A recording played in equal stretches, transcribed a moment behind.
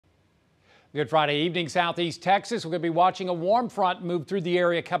Good Friday evening, Southeast Texas. We're going to be watching a warm front move through the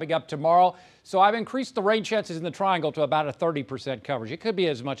area coming up tomorrow. So I've increased the rain chances in the triangle to about a 30% coverage. It could be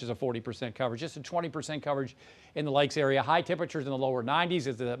as much as a 40% coverage, just a 20% coverage in the lakes area. High temperatures in the lower 90s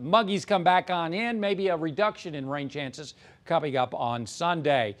as the muggies come back on in. Maybe a reduction in rain chances coming up on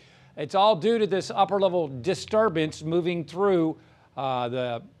Sunday. It's all due to this upper level disturbance moving through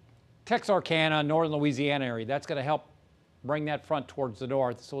the Texarkana, northern Louisiana area. That's going to help bring that front towards the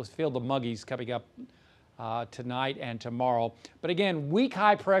north. So let's feel the muggies coming up tonight and tomorrow. But again, weak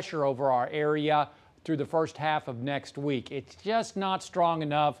high pressure over our area through the first half of next week. It's just not strong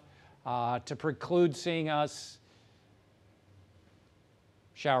enough to preclude seeing us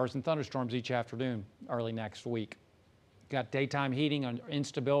showers and thunderstorms each afternoon early next week. Got daytime heating on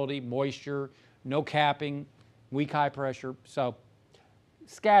instability, moisture, no capping, weak high pressure. So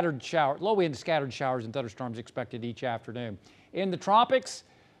scattered shower, low-end scattered showers and thunderstorms expected each afternoon. In the tropics,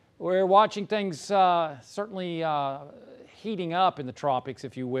 we're watching things certainly heating up in the tropics,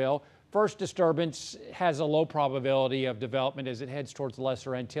 if you will. First disturbance has a low probability of development as it heads towards the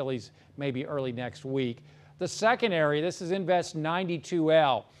Lesser Antilles, maybe early next week. The second area, this is Invest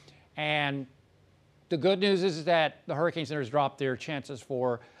 92L, and the good news is that the Hurricane Center has dropped their chances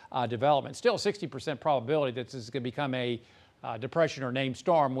for development. Still 60% probability that this is going to become a depression or named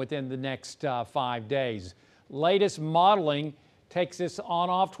storm within the next 5 days. Latest modeling takes this on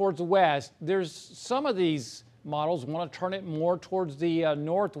off towards the west. There's some of these models want to turn it more towards the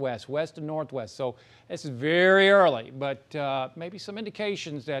northwest, west and northwest. So this is very early, but maybe some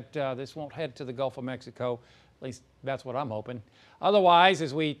indications that this won't head to the Gulf of Mexico. At least that's what I'm hoping. Otherwise,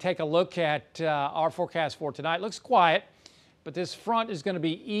 as we take a look at our forecast for tonight, it looks quiet, but this front is going to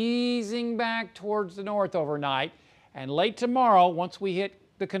be easing back towards the north overnight. And late tomorrow, once we hit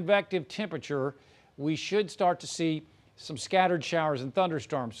the convective temperature, we should start to see some scattered showers and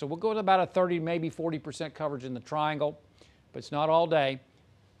thunderstorms. So we'll go to about a 30, maybe 40% coverage in the triangle, but it's not all day.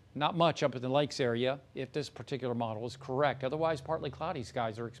 Not much up in the lakes area if this particular model is correct. Otherwise, partly cloudy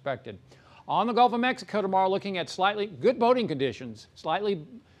skies are expected. On the Gulf of Mexico tomorrow, looking at slightly good boating conditions, slightly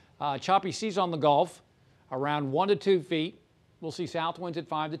choppy seas on the Gulf, around 1 to 2 feet. We'll see south winds at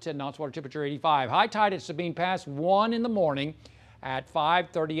 5 to 10 knots, water temperature 85. High tide at Sabine Pass 1 in the morning at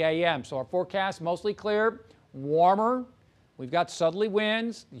 5:30 a.m. So our forecast mostly clear, warmer. We've got southerly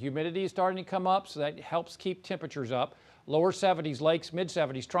winds. The humidity is starting to come up, so that helps keep temperatures up. Lower 70s lakes, mid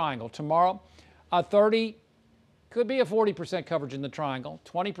 70s triangle. Tomorrow, a 30, could be a 40% coverage in the triangle,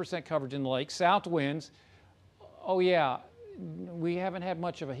 20% coverage in the lakes. South winds. Oh yeah, we haven't had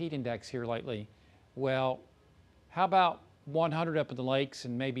much of a heat index here lately. Well, how about 100 up in the lakes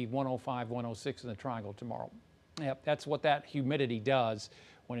and maybe 105, 106 in the triangle tomorrow. Yep, that's what that humidity does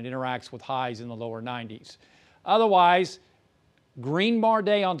when it interacts with highs in the lower 90s. Otherwise, green bar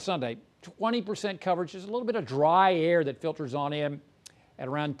day on Sunday, 20% coverage. There's a little bit of dry air that filters on in at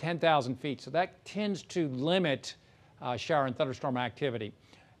around 10,000 feet. So that tends to limit shower and thunderstorm activity.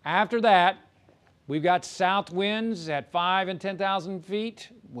 After that, we've got south winds at 5 and 10,000 feet,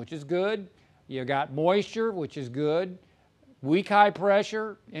 which is good. You got moisture, which is good. Weak high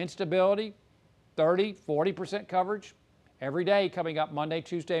pressure, instability, 30, 40% coverage every day coming up Monday,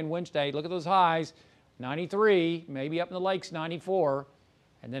 Tuesday, and Wednesday. Look at those highs, 93, maybe up in the lakes, 94.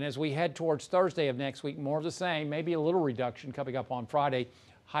 And then as we head towards Thursday of next week, more of the same, maybe a little reduction coming up on Friday.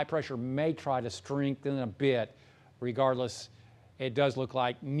 High pressure may try to strengthen a bit. Regardless, it does look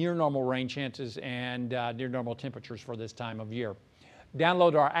like near normal rain chances and near normal temperatures for this time of year.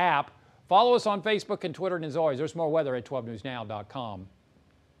 Download our app. Follow us on Facebook and Twitter, and as always, there's more weather at 12newsnow.com.